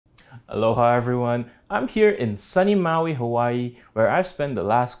Aloha everyone, I'm here in sunny Maui, Hawaii, where I've spent the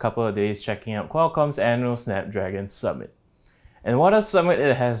last couple of days checking out Qualcomm's annual Snapdragon Summit. And what a summit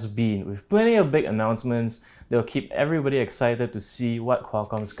it has been, with plenty of big announcements that will keep everybody excited to see what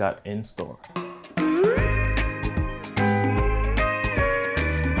Qualcomm's got in store.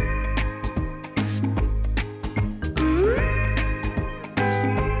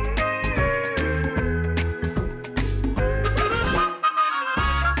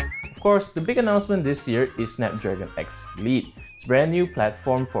 Of course, the big announcement this year is Snapdragon X Elite, its brand new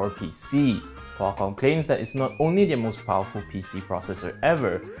platform for PC. Qualcomm claims that it's not only the most powerful PC processor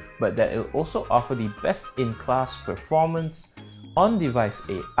ever, but that it'll also offer the best-in-class performance, on-device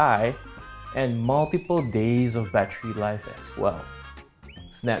AI, and multiple days of battery life as well.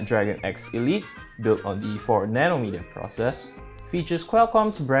 Snapdragon X Elite, built on the 4nm process, features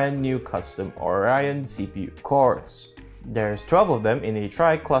Qualcomm's brand new custom Orion CPU cores. There's 12 of them in a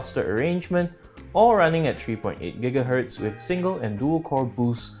tri-cluster arrangement, all running at 3.8 GHz with single and dual core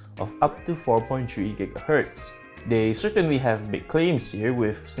boosts of up to 4.3 GHz. They certainly have big claims here,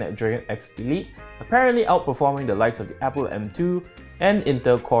 with Snapdragon X Elite apparently outperforming the likes of the Apple M2 and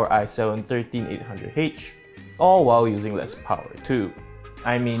Intel Core i7-13800H, all while using less power too.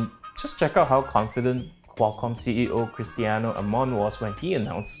 I mean, just check out how confident Qualcomm CEO Cristiano Amon was when he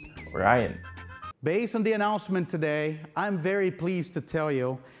announced Orion. Based on the announcement today, I'm very pleased to tell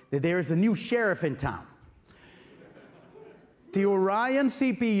you that there is a new sheriff in town. The Orion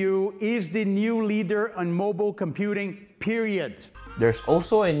CPU is the new leader on mobile computing, period. There's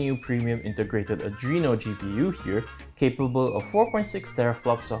also a new premium integrated Adreno GPU here, capable of 4.6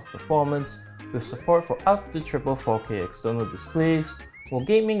 teraflops of performance, with support for up to triple 4K external displays, while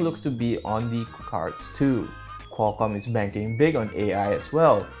gaming looks to be on the cards too. Qualcomm is banking big on AI as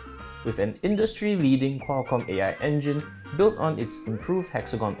well, with an industry-leading Qualcomm AI engine built on its improved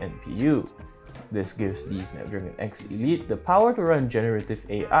Hexagon NPU. This gives the Snapdragon X Elite the power to run generative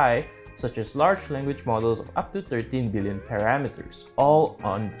AI, such as large language models of up to 13 billion parameters, all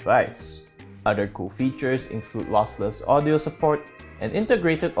on device. Other cool features include lossless audio support, an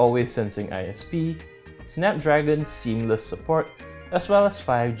integrated always sensing ISP, Snapdragon Seamless support, as well as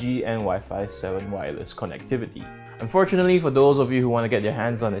 5G and Wi-Fi 7 wireless connectivity. Unfortunately, for those of you who want to get your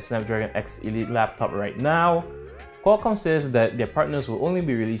hands on a Snapdragon X Elite laptop right now, Qualcomm says that their partners will only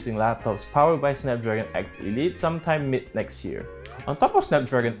be releasing laptops powered by Snapdragon X Elite sometime mid-next year. On top of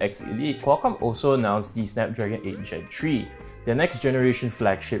Snapdragon X Elite, Qualcomm also announced the Snapdragon 8 Gen 3, their next generation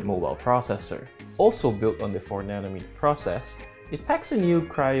flagship mobile processor. Also built on the 4nm process, it packs a new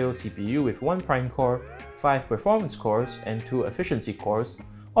Cryo CPU with 1 prime core, 5 performance cores, and 2 efficiency cores,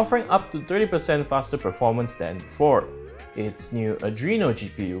 offering up to 30% faster performance than before. Its new Adreno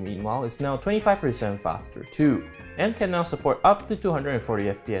GPU, meanwhile, is now 25% faster too, and can now support up to 240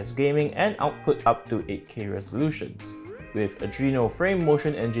 FPS gaming and output up to 8K resolutions. With Adreno Frame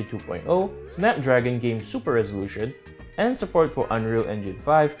Motion Engine 2.0, Snapdragon Game Super Resolution, and support for Unreal Engine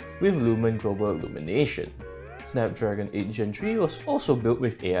 5 with Lumen Global Illumination. Snapdragon 8 Gen 3 was also built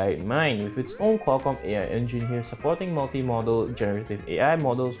with AI in mind, with its own Qualcomm AI engine here supporting multi-model generative AI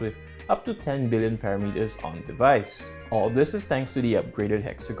models with up to 10 billion parameters on device. All this is thanks to the upgraded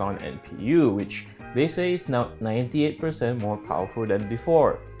Hexagon NPU, which they say is now 98% more powerful than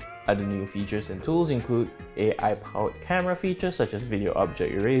before. Other new features and tools include AI-powered camera features such as video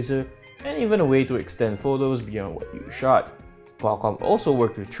object eraser, and even a way to extend photos beyond what you shot. Qualcomm also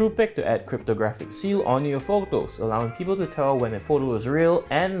worked with TruePic to add cryptographic seal on your photos, allowing people to tell when a photo is real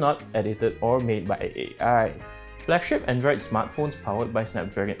and not edited or made by AI. Flagship Android smartphones powered by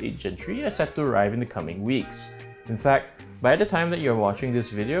Snapdragon 8 Gen 3 are set to arrive in the coming weeks. In fact, by the time that you're watching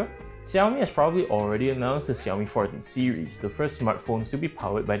this video, Xiaomi has probably already announced the Xiaomi 14 series, the first smartphones to be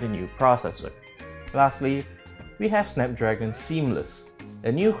powered by the new processor. Lastly, we have Snapdragon Seamless,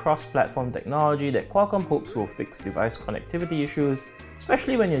 a new cross-platform technology that Qualcomm hopes will fix device connectivity issues,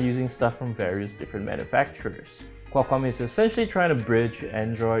 especially when you're using stuff from various different manufacturers. Qualcomm is essentially trying to bridge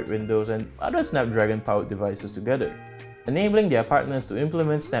Android, Windows, and other Snapdragon-powered devices together, enabling their partners to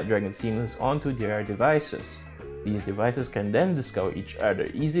implement Snapdragon Seamless onto their devices. These devices can then discover each other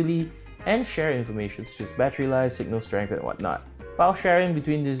easily and share information such as battery life, signal strength, and whatnot. File sharing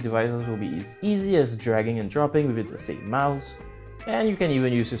between these devices will be as easy as dragging and dropping with the same mouse, and you can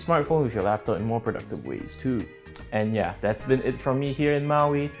even use your smartphone with your laptop in more productive ways too. And yeah, that's been it from me here in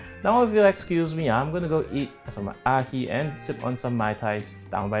Maui. Now if you'll excuse me, I'm gonna go eat some ahi and sip on some Mai Tais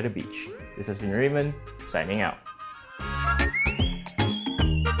down by the beach. This has been Raymond, signing out.